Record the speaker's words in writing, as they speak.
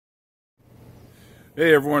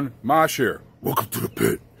Hey everyone, Mosh here. Welcome to the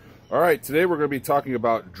pit. Alright, today we're going to be talking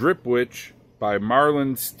about Drip Wich by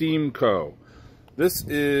Marlin Steam Co. This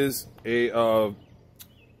is a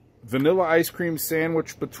vanilla ice cream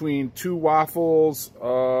sandwich between two waffles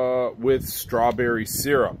with strawberry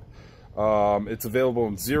syrup. It's available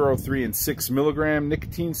in 0, 3, and 6 milligram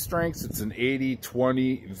nicotine strengths. It's an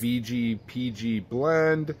 80-20 VG-PG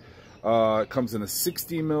blend. It comes in a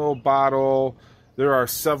 60 ml bottle. There are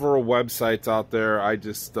several websites out there. I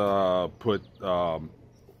just put the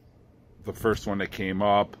first one that came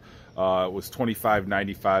up. It was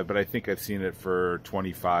 $25.95, but I think I've seen it for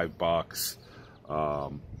 25 bucks. I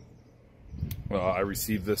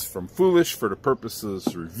received this from Foolish for the purposes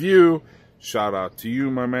of review. Shout out to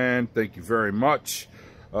you, my man. Thank you very much.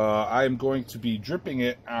 I am going to be dripping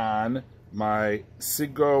it on my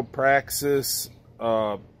Cigo Praxis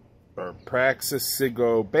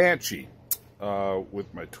Cigo Banshee.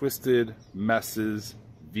 With my Twisted Messes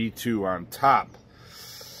V2 on top.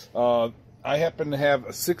 I happen to have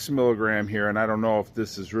a 6 milligram here, and I don't know if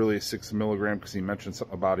this is really a 6 milligram because he mentioned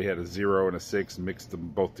something about he had a 0 and a 6 and mixed them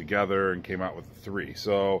both together and came out with a 3.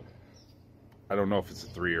 So I don't know if it's a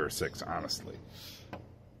 3 or a 6, honestly.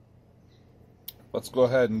 Let's go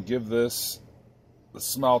ahead and give this the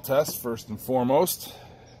smell test first and foremost.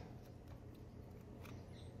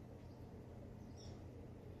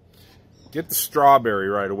 Get the strawberry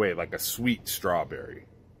right away, like a sweet strawberry.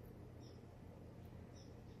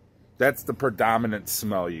 That's the predominant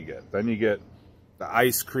smell you get. Then you get the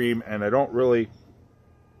ice cream, and I don't really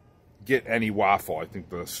get any waffle. I think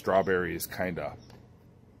the strawberry is kind of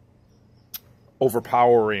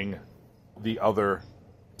overpowering the other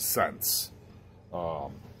scents. I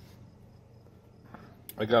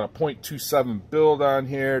got a 0.27 build on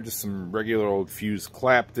here, just some regular old fused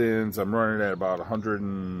Claptons. I'm running at about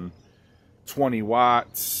 120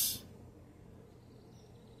 watts.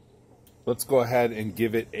 Let's go ahead and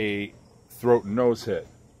give it a throat and nose hit.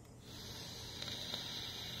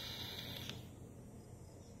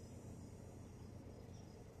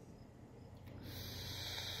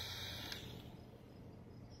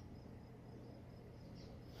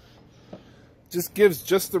 Just gives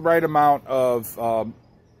just the right amount of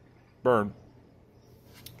burn.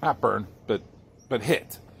 Not burn, but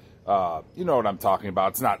hit. You know what I'm talking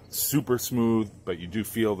about. It's not super smooth, but you do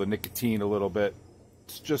feel the nicotine a little bit.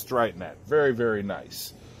 It's just right in that. Very, very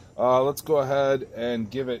nice. Let's go ahead and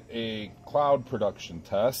give it a cloud production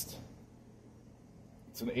test.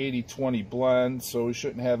 It's an 80-20 blend, so we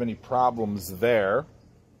shouldn't have any problems there.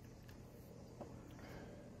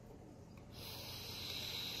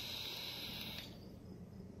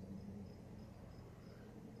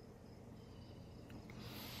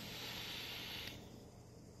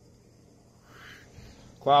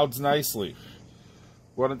 Clouds nicely.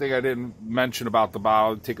 One thing I didn't mention about the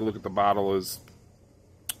bottle, take a look at the bottle, is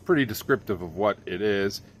pretty descriptive of what it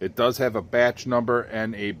is. It does have a batch number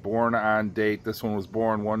and a born on date. This one was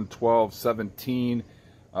born 1/12/17. You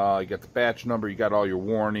got the batch number, you got all your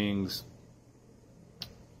warnings.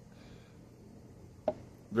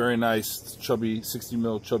 Very nice, chubby, 60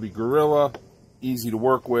 ml chubby gorilla. Easy to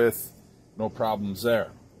work with, no problems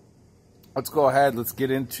there. Let's go ahead, let's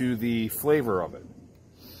get into the flavor of it.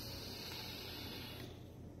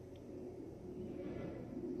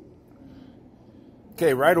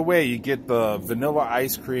 Okay, right away you get the vanilla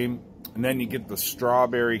ice cream, and then you get the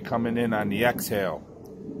strawberry coming in on the exhale.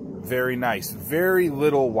 Very nice. Very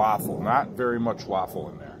little waffle, not very much waffle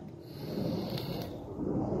in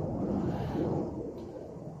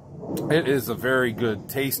there. It is a very good,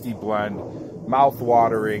 tasty blend,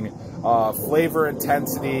 mouth-watering. Flavor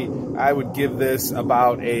intensity, I would give this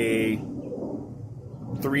about a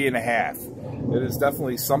 3.5. It is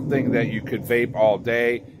definitely something that you could vape all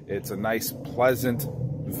day. It's a nice, pleasant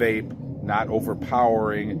vape, not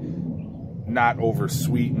overpowering, not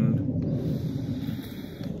over-sweetened.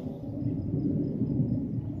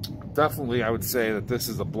 Definitely, I would say that this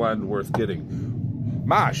is a blend worth getting.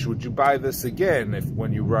 Mosh, would you buy this again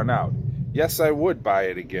when you run out? Yes, I would buy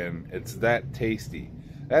it again. It's that tasty.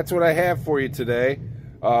 That's what I have for you today.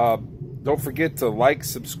 Don't forget to like,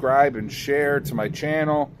 subscribe, and share to my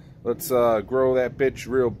channel. Let's grow that bitch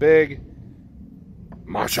real big.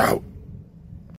 Mosh out.